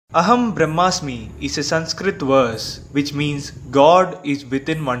Aham Brahmasmi is a Sanskrit verse which means God is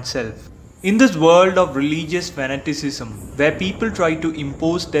within oneself. In this world of religious fanaticism, where people try to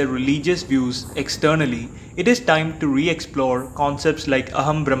impose their religious views externally, it is time to re-explore concepts like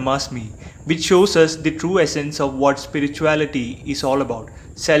Aham Brahmasmi, which shows us the true essence of what spirituality is all about,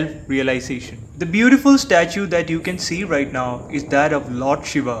 self-realization. The beautiful statue that you can see right now is that of Lord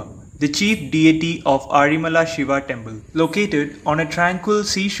Shiva, the chief deity of Azhimala Shiva Temple, located on a tranquil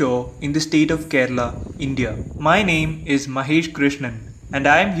seashore in the state of Kerala, India. My name is Mahesh Krishnan, and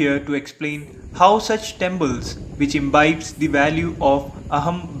I am here to explain how such temples, which imbibes the value of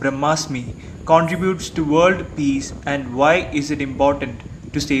Aham Brahmasmi, contributes to world peace and why is it important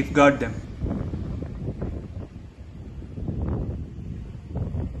to safeguard them.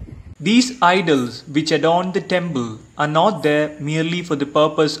 These idols which adorn the temple are not there merely for the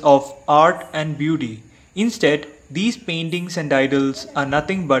purpose of art and beauty. Instead, these paintings and idols are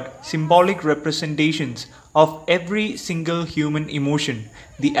nothing but symbolic representations of every single human emotion,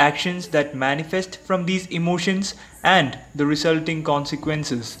 the actions that manifest from these emotions and the resulting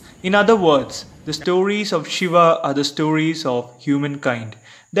consequences. In other words, the stories of Shiva are the stories of humankind.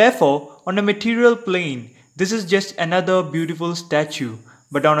 Therefore, on a material plane, this is just another beautiful statue.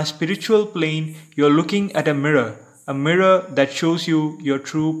 But on a spiritual plane, you're looking at a mirror that shows you your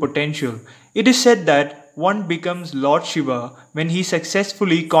true potential. It is said that one becomes Lord Shiva when he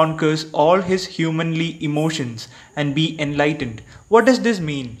successfully conquers all his humanly emotions and be enlightened. What does this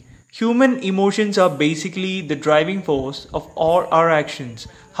mean? Human emotions are basically the driving force of all our actions.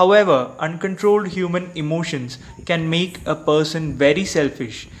 However, uncontrolled human emotions can make a person very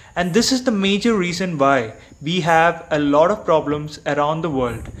selfish. And this is the major reason why we have a lot of problems around the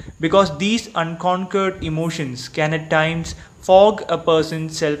world, because these unconquered emotions can at times fog a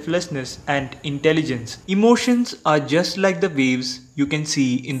person's selflessness and intelligence. Emotions are just like the waves you can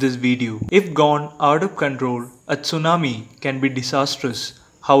see in this video. If gone out of control, a tsunami can be disastrous.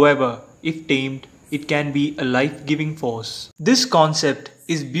 However, if tamed, it can be a life-giving force. This concept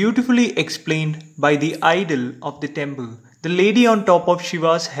is beautifully explained by the idol of the temple. The lady on top of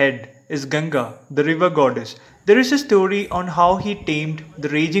Shiva's head is Ganga, the river goddess. There is a story on how he tamed the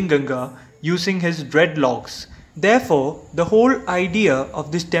raging Ganga using his dreadlocks. Therefore, the whole idea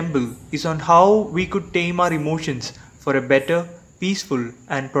of this temple is on how we could tame our emotions for a better, peaceful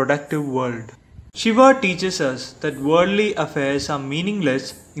and productive world. Shiva teaches us that worldly affairs are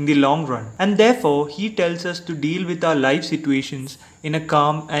meaningless in the long run, and therefore he tells us to deal with our life situations in a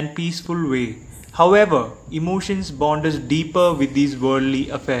calm and peaceful way. However, emotions bond us deeper with these worldly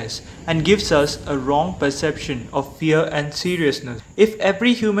affairs and gives us a wrong perception of fear and seriousness. If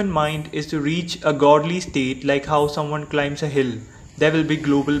every human mind is to reach a godly state like how someone climbs a hill, there will be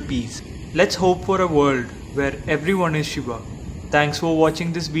global peace. Let's hope for a world where everyone is Shiva. Thanks for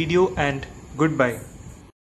watching this video and goodbye.